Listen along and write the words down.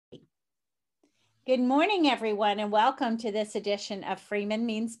Good morning, everyone, and welcome to this edition of Freeman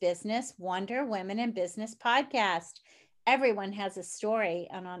Means Business, Wonder Women in Business podcast. Everyone has a story,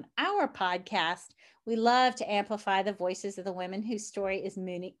 and on our podcast, we love to amplify the voices of the women whose story is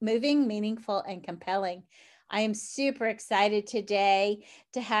moving, meaningful, and compelling. I am super excited today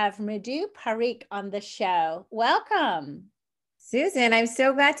to have Madhu Parikh on the show. Welcome. Susan, I'm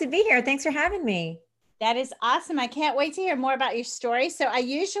so glad to be here. Thanks for having me. That is awesome. I can't wait to hear more about your story. So I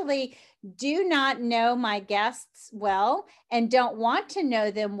usually do not know my guests well and don't want to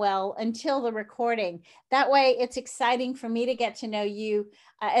know them well until the recording. That way it's exciting for me to get to know you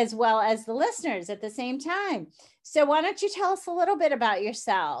as well as the listeners at the same time. So why don't you tell us a little bit about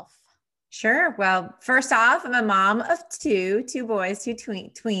yourself? Sure. Well, first off, I'm a mom of two boys, two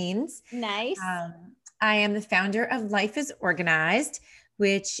tweens. Nice. I am the founder of Life is Organized,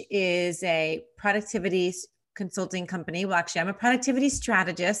 which is a productivity consulting company. Well, actually, I'm a productivity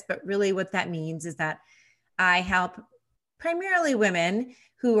strategist, but really what that means is that I help primarily women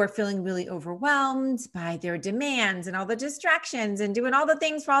who are feeling really overwhelmed by their demands and all the distractions and doing all the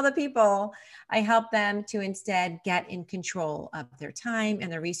things for all the people. I help them to instead get in control of their time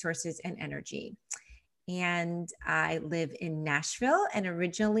and their resources and energy. And I live in Nashville and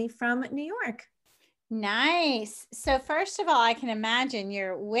originally from New York. Nice. So first of all, I can imagine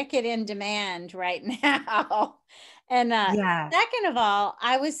you're wicked in demand right now. And Yes. second of all,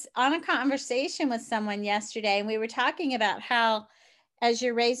 I was on a conversation with someone yesterday, and we were talking about how, as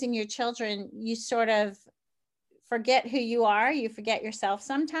you're raising your children, you sort of forget who you are. You forget yourself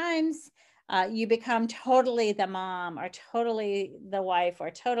sometimes. You become totally the mom or totally the wife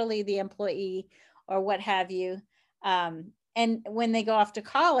or totally the employee or what have you. And when they go off to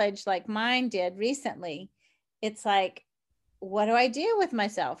college, like mine did recently, it's like, what do I do with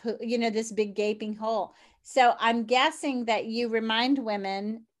myself? This big gaping hole. So I'm guessing that you remind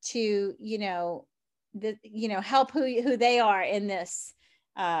women to, help who they are in this,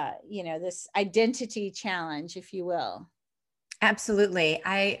 this identity challenge, if you will. Absolutely.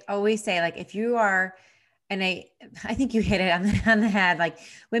 I always say, like, if you are, and I think you hit it on the head, like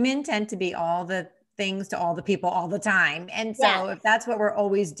women tend to be all the things to all the people all the time. And Yeah. so if that's what we're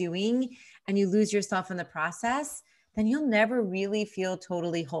always doing and you lose yourself in the process, then you'll never really feel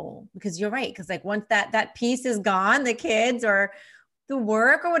totally whole, because you're right. Cause like once that piece is gone, the kids or the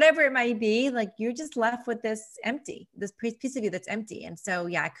work or whatever it might be, like you're just left with this piece of you that's empty. And so,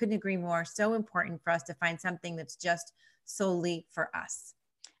 yeah, I couldn't agree more. So important for us to find something that's just solely for us.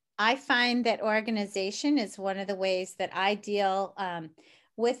 I find that organization is one of the ways that I deal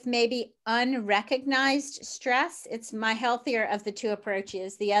with maybe unrecognized stress. It's my healthier of the two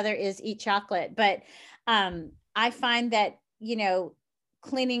approaches. The other is eat chocolate. But I find that,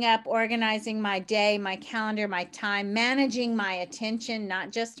 cleaning up, organizing my day, my calendar, my time, managing my attention,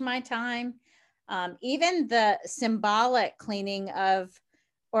 not just my time, even the symbolic cleaning of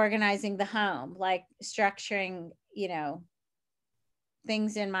organizing the home, like structuring,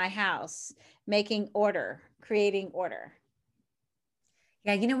 things in my house, making order, creating order.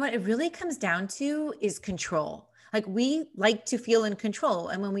 Yeah, you know what it really comes down to is control. Like we like to feel in control.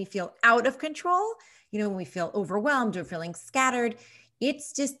 And when we feel out of control, when we feel overwhelmed or feeling scattered,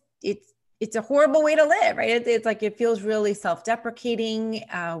 it's just, it's a horrible way to live, right? It's like, it feels really self-deprecating.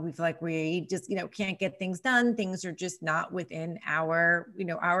 We feel like we just, can't get things done. Things are just not within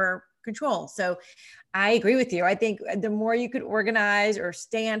our control. So I agree with you. I think the more you could organize or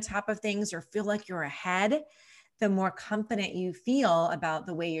stay on top of things or feel like you're ahead, the more confident you feel about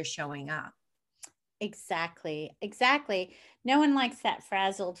the way you're showing up. Exactly. No one likes that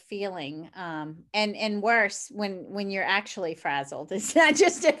frazzled feeling, and worse when you're actually frazzled. It's not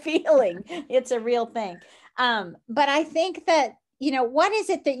just a feeling; it's a real thing. But I think that, what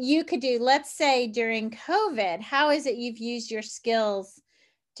is it that you could do? Let's say during COVID, how is it you've used your skills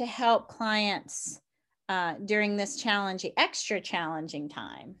to help clients during this extra challenging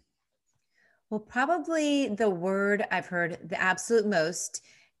time? Well, probably the word I've heard the absolute most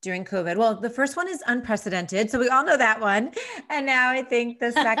during COVID. Well, the first one is unprecedented. So we all know that one. And now I think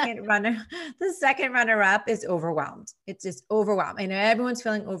the second runner up is overwhelmed. It's just overwhelmed. I know everyone's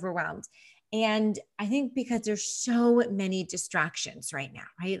feeling overwhelmed. And I think because there's so many distractions right now,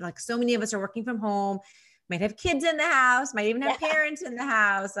 right? Like so many of us are working from home, might have kids in the house, might even have parents in the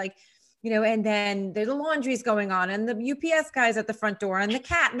house. Like, and then there's the laundry's going on and the UPS guy's at the front door and the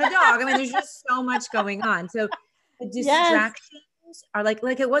cat and the dog. I mean, there's just so much going on. So the Yes. distractions are like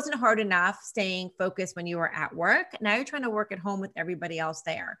it wasn't hard enough staying focused when you were at work. Now you're trying to work at home with everybody else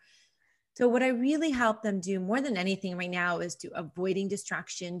there. So what I really help them do more than anything right now is to avoiding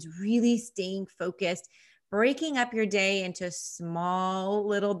distractions, really staying focused, breaking up your day into small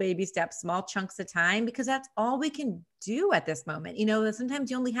little baby steps, small chunks of time, because that's all we can do at this moment.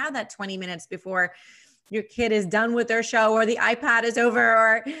 Sometimes you only have that 20 minutes before your kid is done with their show or the iPad is over,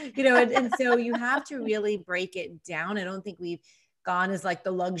 or, and so you have to really break it down. I don't think we've gone as like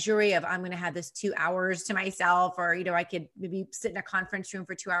the luxury of, I'm going to have this 2 hours to myself, or, I could maybe sit in a conference room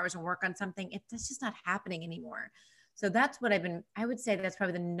for 2 hours and work on something. That's just not happening anymore. So that's what I would say that's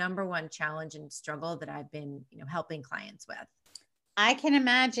probably the number one challenge and struggle that I've been, helping clients with. I can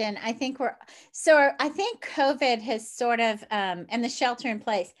imagine. I think COVID has sort of, and the shelter in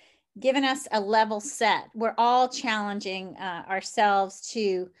place, given us a level set. We're all challenging ourselves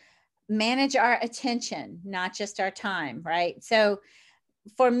to manage our attention, not just our time, right? So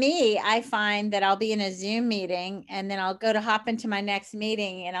for me, I find that I'll be in a Zoom meeting and then I'll go to hop into my next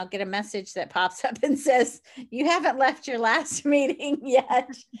meeting and I'll get a message that pops up and says, you haven't left your last meeting yet.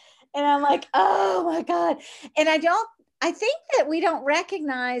 And I'm like, oh my God. And I think that we don't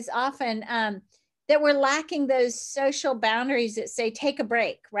recognize often that we're lacking those social boundaries that say, take a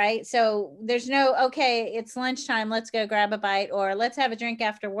break, right? So there's no, okay, it's lunchtime, let's go grab a bite, or let's have a drink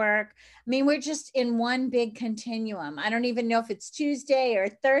after work. I mean, we're just in one big continuum. I don't even know if it's Tuesday or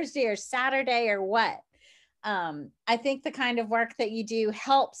Thursday or Saturday or what. I think the kind of work that you do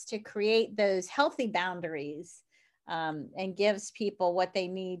helps to create those healthy boundaries and gives people what they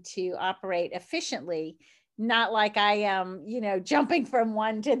need to operate efficiently. Not like I am, jumping from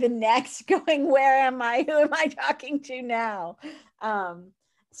one to the next, going, where am I? Who am I talking to now?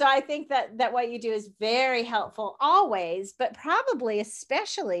 So I think that what you do is very helpful always, but probably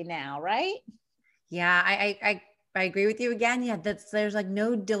especially now, right? Yeah, I agree with you again. Yeah, there's like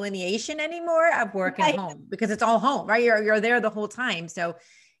no delineation anymore of work and home, because it's all home, right? You're there the whole time. So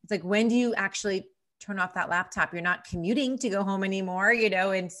it's like, when do you actually turn off that laptop? You're not commuting to go home anymore,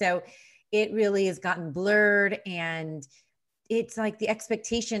 and so it really has gotten blurred, and it's like the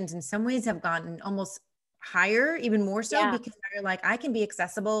expectations in some ways have gotten almost higher, even more so, because you're like, I can be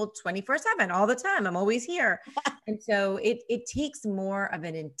accessible 24/7 all the time. I'm always here. And so it takes more of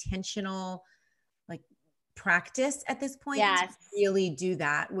an intentional like practice at this point to really do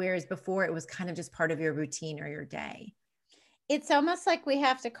that. Whereas before it was kind of just part of your routine or your day. It's almost like we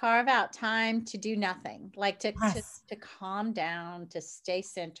have to carve out time to do nothing, like to calm down, to stay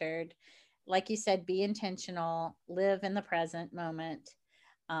centered. Like you said, be intentional, live in the present moment.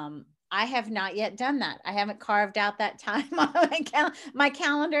 I have not yet done that. I haven't carved out that time on my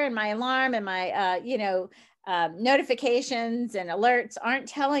calendar, and my alarm and my, notifications and alerts aren't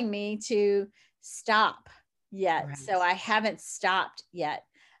telling me to stop yet. Right. So I haven't stopped yet.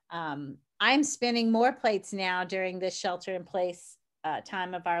 I'm spinning more plates now during this shelter in place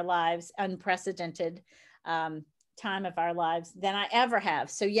time of our lives, unprecedented time of our lives, than I ever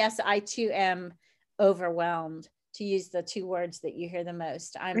have. So yes, I too am overwhelmed, to use the two words that you hear the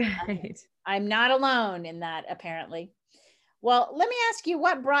most. I'm not alone in that, apparently. Well, let me ask you,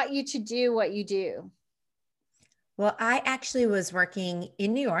 what brought you to do what you do? Well, I actually was working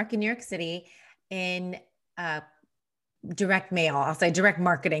in New York City, in direct mail. I'll say direct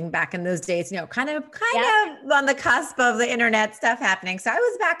marketing back in those days, kind of on the cusp of the internet stuff happening. So I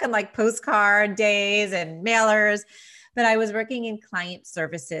was back in like postcard days and mailers, but I was working in client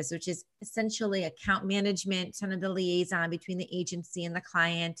services, which is essentially account management, kind of the liaison between the agency and the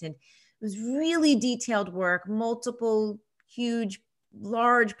client. And it was really detailed work, multiple huge,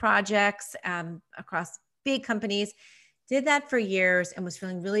 large projects across big companies. Did that for years and was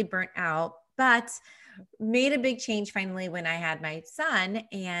feeling really burnt out, but made a big change finally when I had my son.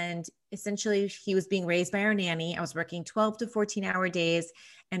 And essentially he was being raised by our nanny. I was working 12 to 14-hour days,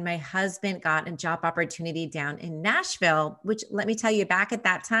 and my husband got a job opportunity down in Nashville, which, let me tell you, back at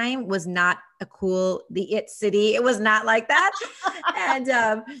that time was not the it city. It was not like that.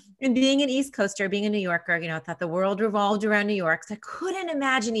 And being an East Coaster, being a New Yorker, I thought the world revolved around New York. So I couldn't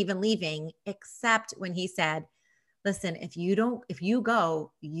imagine even leaving, except when he said, listen, if you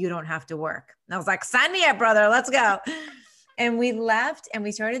go, you don't have to work. And I was like, sign me up, brother, let's go. And we left and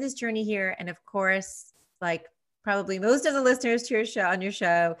we started this journey here. And of course, like probably most of the listeners to your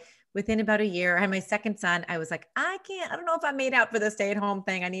show, within about a year, I had my second son. I was like, I don't know if I'm made out for the stay-at-home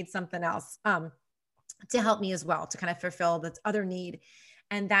thing. I need something else to help me as well, to kind of fulfill this other need.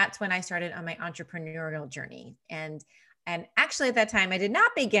 And that's when I started on my entrepreneurial journey. And actually at that time, I did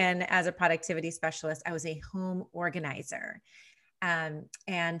not begin as a productivity specialist. I was a home organizer.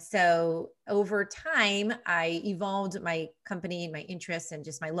 And so over time, I evolved my company, my interests, and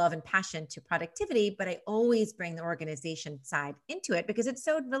just my love and passion to productivity. But I always bring the organization side into it because it's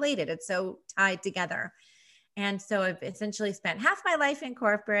so related. It's so tied together. And so I've essentially spent half my life in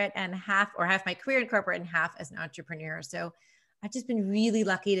corporate and half my career in corporate and half as an entrepreneur. So I've just been really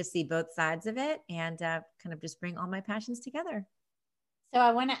lucky to see both sides of it and kind of just bring all my passions together. So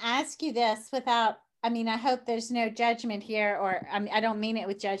I want to ask you this without, I mean, I hope there's no judgment here, or I mean, I don't mean it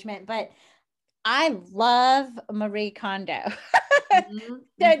with judgment, but I love Marie Kondo. Mm-hmm,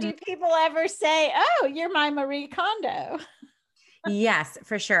 So mm-hmm. do people ever say, "Oh, you're my Marie Kondo"? Yes,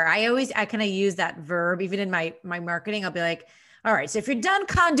 for sure. I kind of use that verb even in my marketing. I'll be like, all right, so if you're done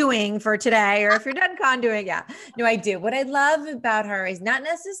condoing for today, or if you're done condoing, yeah. No, I do. What I love about her is not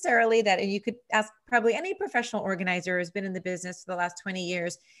necessarily that, and you could ask probably any professional organizer who's been in the business for the last 20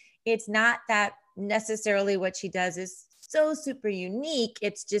 years. It's not that necessarily what she does is so super unique.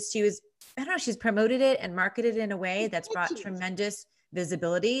 It's just I don't know, she's promoted it and marketed it in a way that's brought tremendous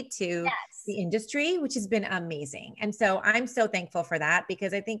visibility to the Yes. industry, which has been amazing. And so I'm so thankful for that,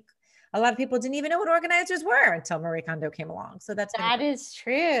 because I think a lot of people didn't even know what organizers were until Marie Kondo came along. So that's been That great. is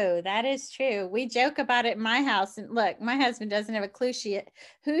true. That is true. We joke about it in my house. And look, my husband doesn't have a clue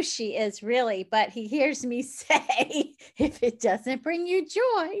who she is really, but he hears me say, if it doesn't bring you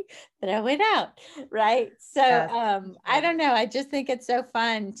joy, throw it out. Right. So Yes. I don't know. I just think it's so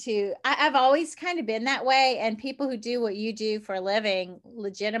fun I've always kind of been that way. And people who do what you do for a living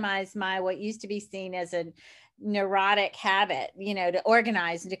legitimize what used to be seen as a neurotic habit, to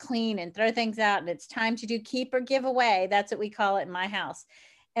organize and to clean and throw things out. And it's time to do keep or give away. That's what we call it in my house.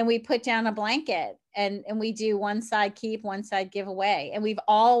 And we put down a blanket and we do one side keep, one side give away. And we've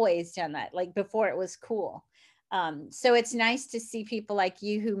always done that, like before it was cool. So it's nice to see people like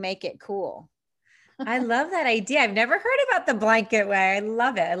you who make it cool. I love that idea. I've never heard about the blanket way. I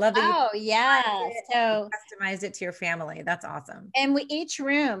love it. I love that you Oh, yeah. So customize it to your family. That's awesome. and we each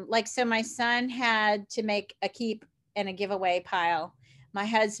room, like, so my son had to make a keep and a giveaway pile. My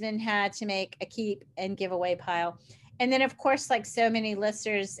husband had to make a keep and giveaway pile. And then, of course, like so many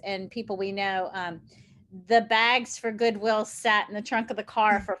listeners and people we know, the bags for Goodwill sat in the trunk of the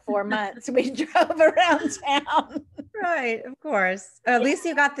car for 4 months. We drove around town. Right, of course. At least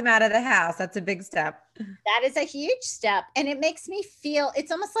you got them out of the house. That's a big step. That is a huge step. And it makes me feel,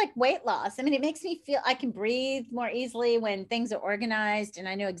 it's almost like weight loss. I mean, it makes me feel I can breathe more easily when things are organized and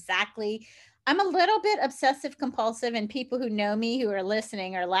I know exactly. I'm a little bit obsessive compulsive, and people who know me who are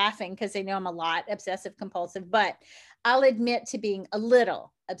listening are laughing because they know I'm a lot obsessive compulsive, but I'll admit to being a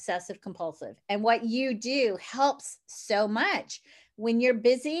little obsessive compulsive. And what you do helps so much when you're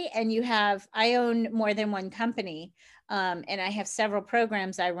busy and I own more than one company. And I have several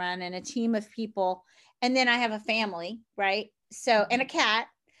programs I run and a team of people, and then I have a family, right? So, and a cat.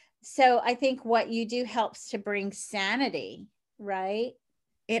 So I think what you do helps to bring sanity, right?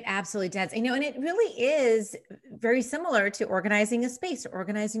 It absolutely does. And it really is very similar to organizing a space or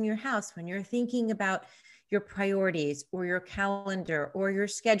organizing your house when you're thinking about your priorities or your calendar or your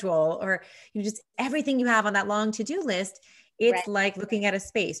schedule or just everything you have on that long to-do list. It's Right. like looking at a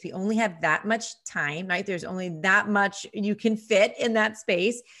space. We only have that much time, right? There's only that much you can fit in that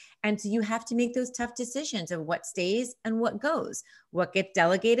space. And so you have to make those tough decisions of what stays and what goes, what gets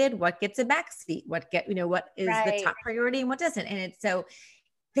delegated, what gets a backseat, what is the Right. top priority and what doesn't. And it's so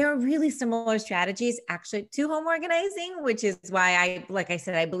there are really similar strategies actually to home organizing, which is why like I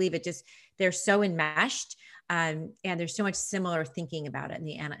said, I believe they're so enmeshed. And there's so much similar thinking about it in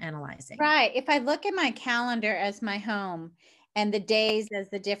the analyzing. Right. If I look at my calendar as my home and the days as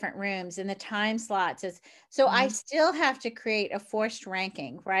the different rooms and the time slots so I Mhm. still have to create a forced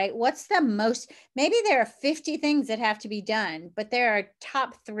ranking, right? What's the most, maybe there are 50 things that have to be done, but there are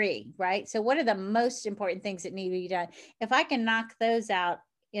top 3, right? So what are the most important things that need to be done? If I can knock those out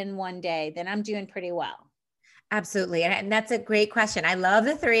in one day, then I'm doing pretty well. Absolutely. And that's a great question. I love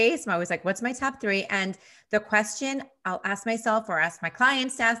the 3. So I'm always like, what's my top 3? And the question I'll ask myself or ask my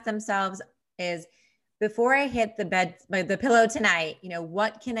clients to ask themselves is, before I hit the pillow tonight,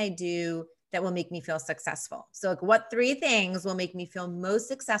 what can I do that will make me feel successful? So like, what 3 things will make me feel most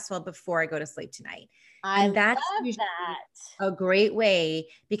successful before I go to sleep tonight? I And that's love usually that. a great way,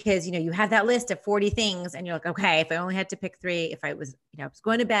 because, you have that list of 40 things and you're like, okay, if I only had to pick 3, if I was, was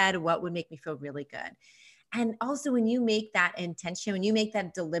going to bed, what would make me feel really good? And also when you make that intention, when you make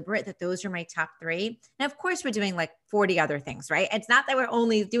that deliberate, that those are my top 3. Now, of course, we're doing like 40 other things, right? It's not that we're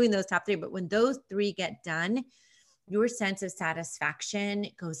only doing those top 3, but when those 3 get done, your sense of satisfaction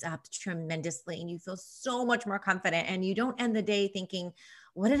goes up tremendously and you feel so much more confident, and you don't end the day thinking,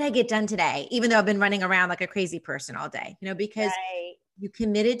 what did I get done today? Even though I've been running around like a crazy person all day, because Right. you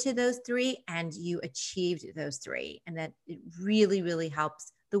committed to those 3 and you achieved those 3. And that it really, really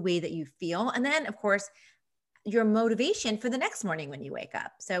helps the way that you feel. And then of course, your motivation for the next morning when you wake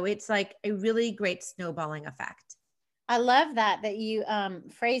up. So it's like a really great snowballing effect. I love that you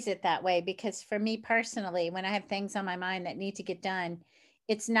phrase it that way, because for me personally, when I have things on my mind that need to get done,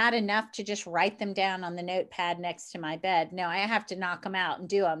 it's not enough to just write them down on the notepad next to my bed. No, I have to knock them out and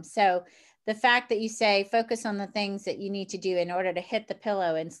do them. So the fact that you say focus on the things that you need to do in order to hit the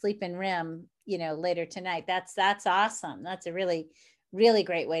pillow and sleep in REM, later tonight, that's awesome. That's a really, really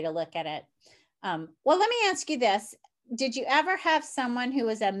great way to look at it. Well, let me ask you this. Did you ever have someone who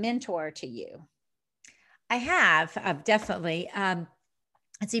was a mentor to you? I have definitely. Let's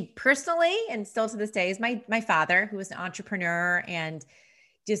see, personally, and still to this day, is my father, who was an entrepreneur and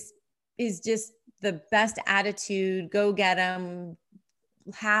is just the best attitude. Go get him.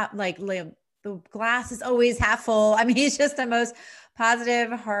 The glass is always half full. I mean, he's just the most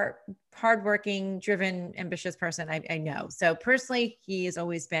positive, hardworking, driven, ambitious person I know. So personally, he has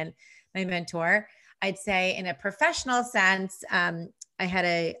always been my mentor. I'd say in a professional sense, I had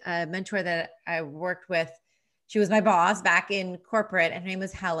a mentor that I worked with. She was my boss back in corporate, and her name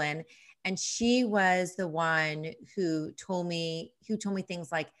was Helen. And she was the one who told me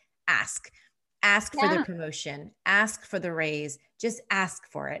things like ask for the promotion, ask for the raise, just ask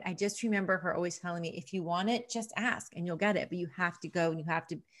for it. I just remember her always telling me, if you want it, just ask and you'll get it, but you have to go and you have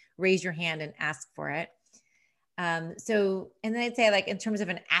to raise your hand and ask for it. And then I'd say, like, in terms of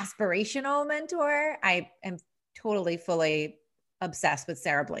an aspirational mentor, I am totally, fully obsessed with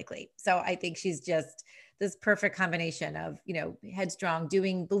Sara Blakely. So I think she's just this perfect combination of, headstrong,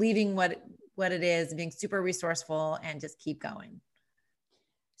 believing what it is, being super resourceful, and just keep going.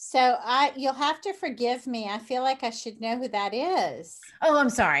 So you'll have to forgive me. I feel like I should know who that is. Oh, I'm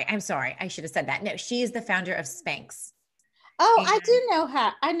sorry. I should have said that. No, she is the founder of Spanx. Oh, I do know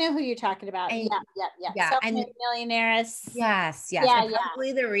her. I know who you're talking about. And, yeah. Self-made millionaires. Yes. Yeah, and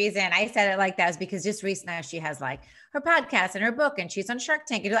probably the reason I said it like that is because just recently she has like her podcast and her book, and she's on Shark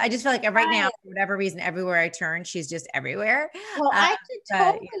Tank. I just feel like right now, for whatever reason, everywhere I turn, she's just everywhere. Well, I should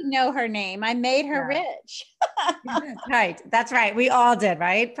totally know her name. I made her rich. Right. That's right. We all did,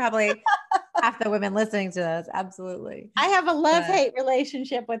 right? Probably half the women listening to this. Absolutely. I have a love-hate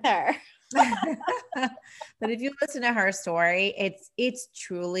relationship with her. But if you listen to her story, it's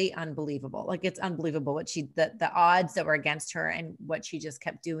truly unbelievable. Like, it's unbelievable what the odds that were against her and what she just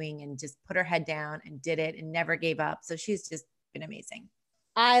kept doing and just put her head down and did it and never gave up. So she's just been amazing.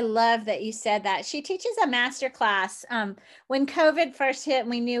 I love that you said that. She teaches a master class. When COVID first hit and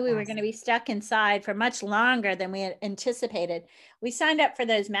we knew we were going to be stuck inside for much longer than we had anticipated, we signed up for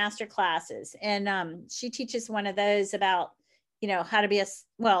those master classes. And she teaches one of those about, how to be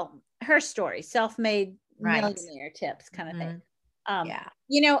her story, self-made millionaire tips kind of thing.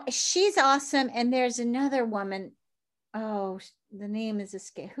 She's awesome. And there's another woman. Oh, the name is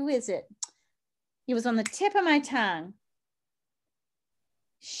escape. Who is it? It was on the tip of my tongue.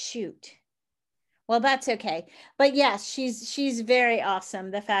 Shoot. Well, that's okay. But yes, she's very awesome.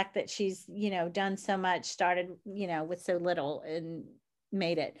 The fact that she's, done so much, started, with so little and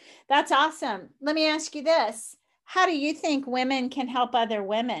made it. That's awesome. Let me ask you this. How do you think women can help other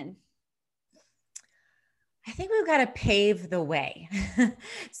women? I think we've got to pave the way.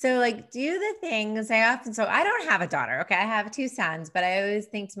 So, like, do the things so I don't have a daughter. Okay. I have 2 sons, but I always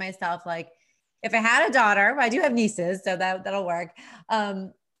think to myself, like, if I had a daughter, I do have nieces, so that'll work.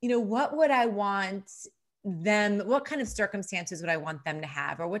 What would I want them? What kind of circumstances would I want them to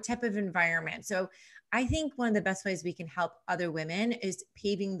have, or what type of environment? So I think one of the best ways we can help other women is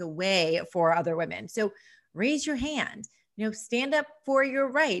paving the way for other women. So raise your hand. Stand up for your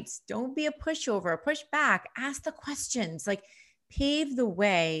rights. Don't be a pushover, push back, ask the questions, like, pave the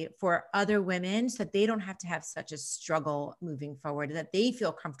way for other women so that they don't have to have such a struggle moving forward, that they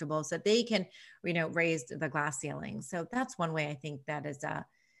feel comfortable, so that they can, raise the glass ceiling. So that's one way I think that is,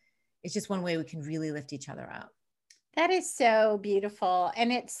 it's just one way we can really lift each other up. That is so beautiful.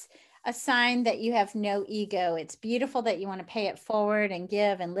 And it's a sign that you have no ego. It's beautiful that you want to pay it forward and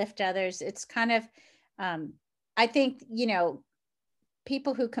give and lift others. It's kind of, I think,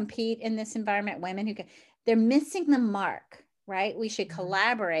 people who compete in this environment, women they're missing the mark, right? We should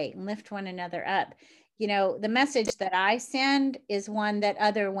collaborate and lift one another up. The message that I send is one that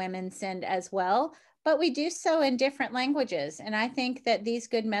other women send as well, but we do so in different languages. And I think that these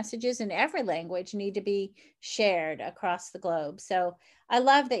good messages in every language need to be shared across the globe. So I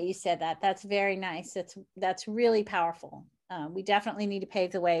love that you said that. That's very nice. That's really powerful. We definitely need to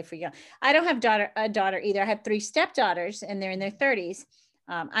pave the way for you. I don't have a daughter either. I have 3 stepdaughters, and they're in their 30s.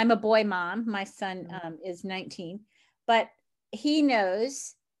 I'm a boy mom. My son is 19, but he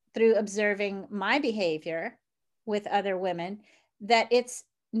knows through observing my behavior with other women that it's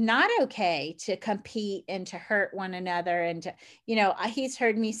not okay to compete and to hurt one another. And to, he's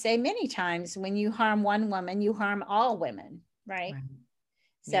heard me say many times, when you harm one woman, you harm all women. Right. Right.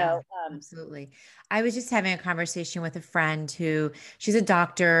 Yeah, So, absolutely. I was just having a conversation with a friend who she's a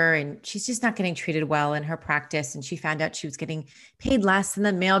doctor and she's just not getting treated well in her practice. And she found out she was getting paid less than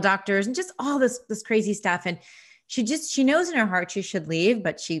the male doctors and just all this crazy stuff. And she knows in her heart she should leave,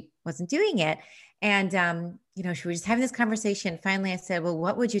 but she wasn't doing it. And, she was just having this conversation. Finally, I said, well,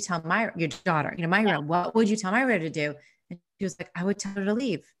 what would you tell your daughter, Myra, what would you tell Myra to do? And she was like, I would tell her to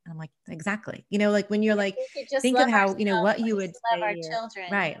leave. And I'm like, exactly. Like when you're like, we could just think love of how, ourselves, what we you used would to love say our to your,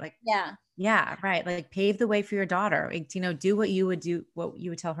 children. right. Like, Yeah. yeah, right. Like pave the way for your daughter. Like, do what you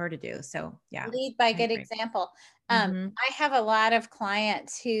would tell her to do. So yeah. Lead by I good agree. example. Mhm. I have a lot of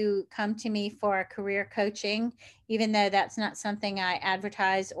clients who come to me for career coaching, even though that's not something I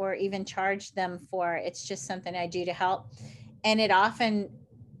advertise or even charge them for. It's just something I do to help. And it often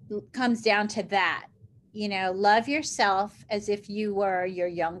comes down to that, love yourself as if you were your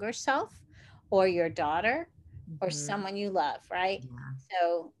younger self or your daughter or Mhm. someone you love, right? Yeah,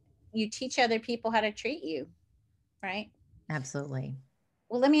 So you teach other people how to treat you, right? absolutely.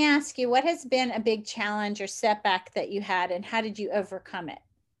 Well, let me ask you, what has been a big challenge or setback that you had, and how did you overcome it?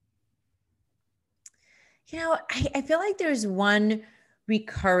 I feel like there's one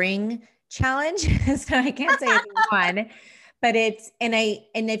recurring challenge. So I can't say it's one, but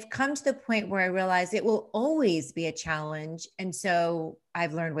I've come to the point where I realize it will always be a challenge. And so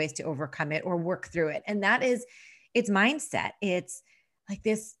I've learned ways to overcome it or work through it. And that is, it's mindset. It's like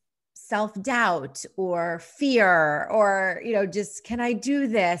this self-doubt or fear or, just can I do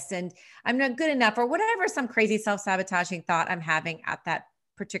this? And I'm not good enough or whatever, some crazy self-sabotaging thought I'm having at that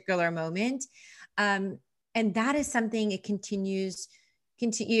particular moment. Um, and that is something it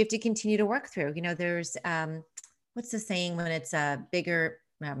you have to continue to work through. There's what's the saying when it's a bigger,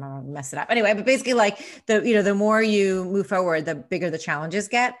 I'm gonna mess it up anyway, but basically like the more you move forward, the bigger the challenges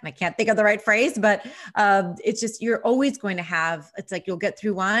get. I can't think of the right phrase, but it's just, you're always going to have, it's like you'll get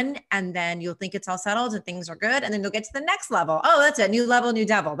through one and then you'll think it's all settled and things are good. And then you'll get to the next level. Oh, that's it. New level, new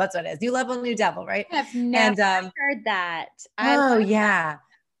devil. That's what it is. New level, new devil. Right. I've never And, heard that. I oh love yeah.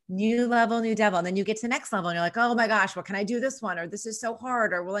 New level, new devil. And then you get to the next level and you're like, oh my gosh, what can I do this one? Or this is so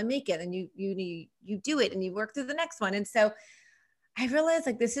hard, or will I make it? And you do it and you work through the next one. And so I realized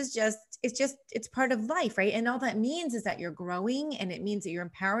like, it's part of life. Right. And all that means is that you're growing, and it means that you're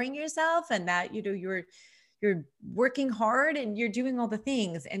empowering yourself, and that, you're working hard and you're doing all the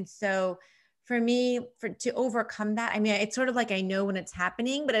things. And so for me, to overcome that, I mean, it's sort of like, I know when it's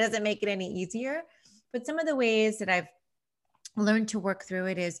happening, but it doesn't make it any easier. But some of the ways that I've learned to work through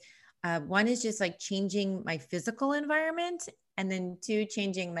it is, one is just like changing my physical environment, and then two,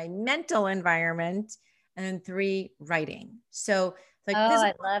 changing my mental environment, and then three, writing. So like Oh, I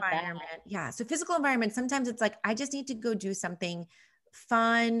physical love that. environment. Yeah. So physical environment, sometimes it's like, I just need to go do something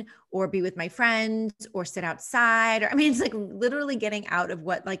fun or be with my friends or sit outside. Or, I mean, it's like literally getting out of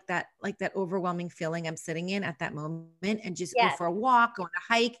what, like that overwhelming feeling I'm sitting in at that moment, and just go Yes. for a walk, go on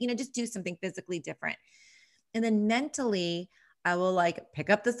a hike, just do something physically different. And then mentally, I will like pick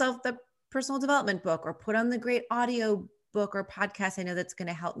up the personal development book, or put on the great audio book or podcast I know that's going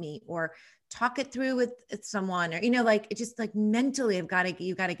to help me, or talk it through with someone, or, like it just like mentally, you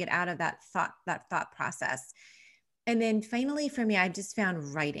got to get out of that thought process. And then finally for me, I just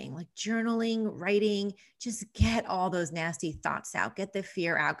found writing, like journaling, writing, just get all those nasty thoughts out, get the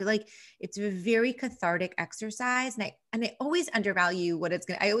fear out. Like it's a very cathartic exercise. And I always undervalue what it's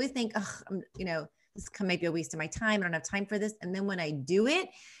going to, I always think, oh, this might be a waste of my time. I don't have time for this. And then when I do it,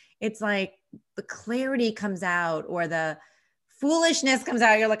 it's like the clarity comes out, or the foolishness comes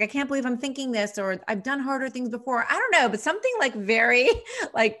out. You're like, I can't believe I'm thinking this, or I've done harder things before. I don't know, but something like very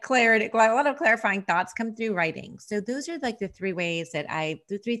like clarity, a lot of clarifying thoughts come through writing. So those are like the three things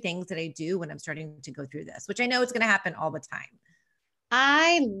that I do when I'm starting to go through this, which I know it's going to happen all the time.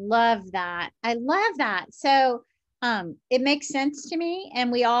 I love that. I love that. So, it makes sense to me.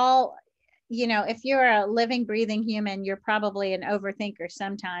 And we all, if you're a living, breathing human, you're probably an overthinker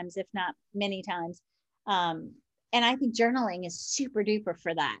sometimes, if not many times. Um, and I think journaling is super duper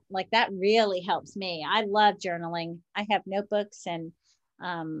for that. Like that really helps me. I love journaling. I have notebooks, and,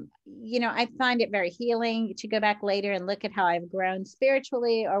 I find it very healing to go back later and look at how I've grown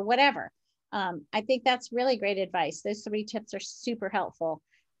spiritually or whatever. I think that's really great advice. Those three tips are super helpful.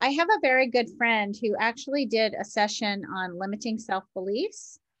 I have a very good friend who actually did a session on limiting self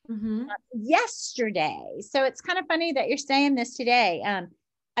beliefs Mm-hmm. yesterday. So it's kind of funny that you're saying this today.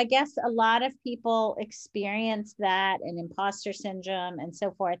 I guess a lot of people experience that, and imposter syndrome and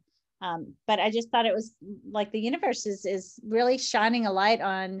so forth. But I just thought it was like the universe is really shining a light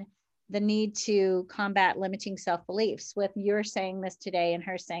on the need to combat limiting self-beliefs, with your saying this today and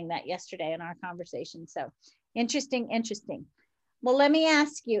her saying that yesterday in our conversation. So interesting, interesting. Well, let me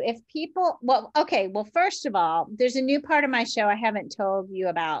ask you, if people, well, okay, well, first of all, there's a new part of my show I haven't told you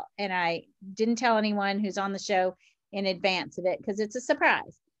about, and I didn't tell anyone who's on the show in advance of it because it's a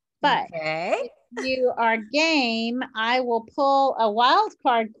surprise. But Okay. if you are game, I will pull a wild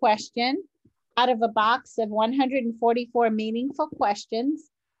card question out of a box of 144 meaningful questions.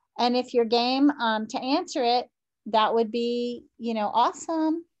 And if you're game to answer it, that would be,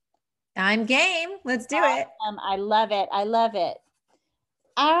 awesome. I'm game. Let's do it. I love it. I love it.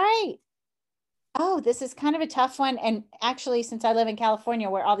 All right. Oh, this is kind of a tough one. And actually, since I live in California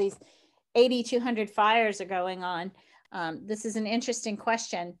where all these 8,200 fires are going on, this is an interesting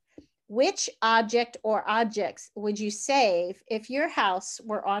question. Which object or objects would you save if your house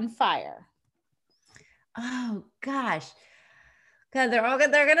were on fire? Oh gosh. God, they're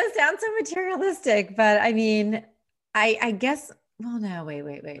going to sound so materialistic, but I mean, I guess, well, no, wait.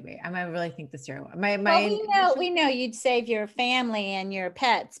 I might really think this year. We know you'd save your family and your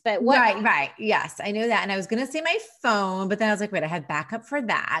pets, but what? Right. Yes, I know that. And I was going to say my phone, but then I was like, wait, I had backup for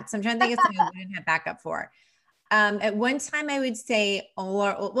that. So I'm trying to think of something I wouldn't have backup for. At one time I would say,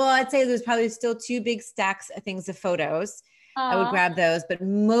 I'd say there's probably still 2 big stacks of things of photos. I would grab those, but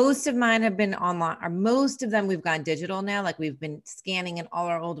most of mine have been online, or most of them we've gone digital now. Like we've been scanning in all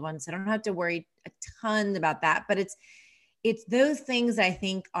our old ones. So I don't have to worry a ton about that, but it's those things I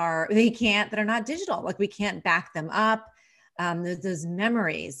think that are not digital. Like we can't back them up. Those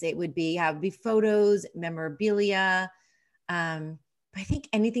memories, it would be photos, memorabilia. I think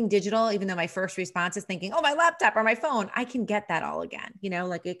anything digital, even though my first response is thinking, oh, my laptop or my phone, I can get that all again.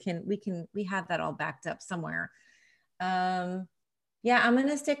 Like we have that all backed up somewhere. Yeah, I'm going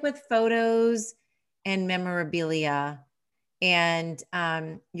to stick with photos and memorabilia. And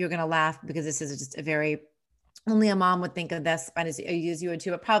you're going to laugh because this is just only a mom would think of this, but as you would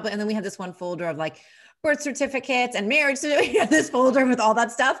too, but probably. And then we have this one folder of like birth certificates and marriage. So we have this folder with all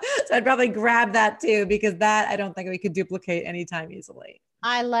that stuff. So I'd probably grab that too, because that I don't think we could duplicate anytime easily.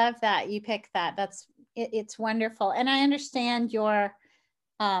 I love that you picked that. It's wonderful. And I understand your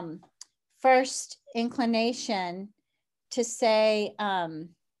first inclination to say,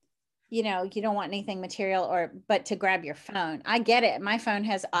 you don't want anything material but to grab your phone. I get it.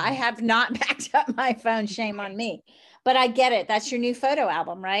 I have not backed up my phone. Shame on me, but I get it. That's your new photo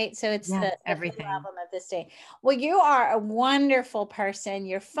album, right? So it's the everything album of this day. Well, you are a wonderful person.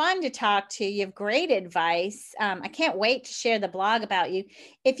 You're fun to talk to. You have great advice. I can't wait to share the blog about you.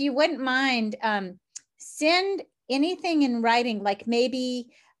 If you wouldn't mind, send anything in writing, like maybe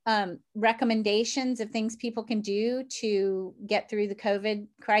recommendations of things people can do to get through the COVID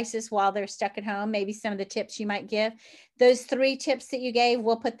crisis while they're stuck at home. Maybe some of the tips you might give. Those 3 tips that you gave,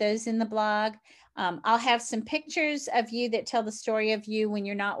 we'll put those in the blog. I'll have some pictures of you that tell the story of you when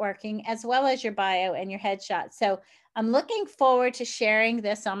you're not working, as well as your bio and your headshot. So I'm looking forward to sharing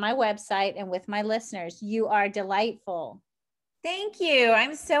this on my website and with my listeners. You are delightful. Thank you.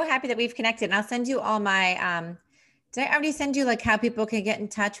 I'm so happy that we've connected. And I'll send you all my did I already send you like how people can get in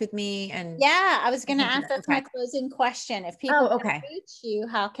touch with me? And yeah, I was going to ask, that's my closing question. If people can reach you,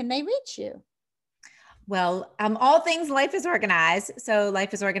 how can they reach you? Well, all things Life is Organized. So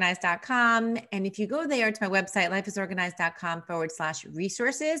lifeisorganized.com. And if you go there to my website,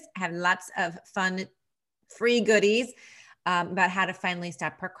 lifeisorganized.com/resources, I have lots of fun, free goodies about how to finally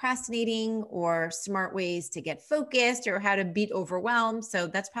stop procrastinating, or smart ways to get focused, or how to beat overwhelm. So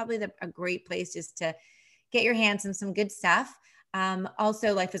that's probably a great place just to get your hands on some good stuff.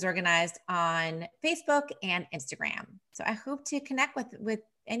 Also, Life is Organized on Facebook and Instagram. So I hope to connect with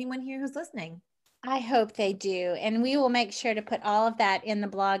anyone here who's listening. I hope they do. And we will make sure to put all of that in the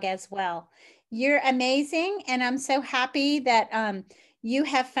blog as well. You're amazing. And I'm so happy that you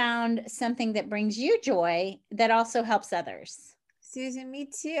have found something that brings you joy that also helps others. Susan, me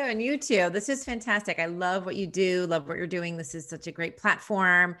too. And you too. This is fantastic. I love what you do. Love what you're doing. This is such a great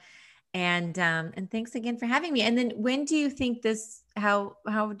platform. And thanks again for having me. And then when do you think when do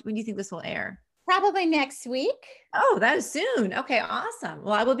you think this will air? Probably next week. Oh, that is soon. Okay, awesome.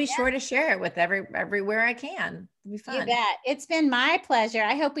 Well, I will be sure to share it with everywhere I can. It'll be fun. You bet. It's been my pleasure.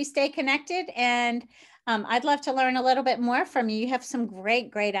 I hope we stay connected, and I'd love to learn a little bit more from you. You have some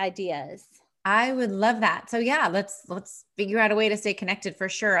great ideas. I would love that. So yeah, let's figure out a way to stay connected for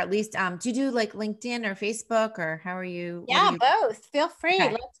sure. At least, do you do like LinkedIn or Facebook, or how are you? Yeah, both. Feel free.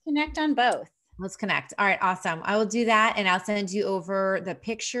 Okay. Let's connect on both. Let's connect. All right. Awesome. I will do that. And I'll send you over the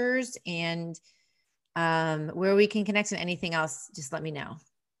pictures and where we can connect, and anything else, just let me know.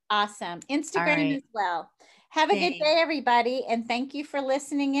 Awesome. All Instagram right. as well. Have a good Thanks. day, everybody. And thank you for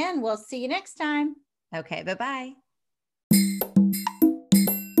listening in. We'll see you next time. Okay. Bye-bye.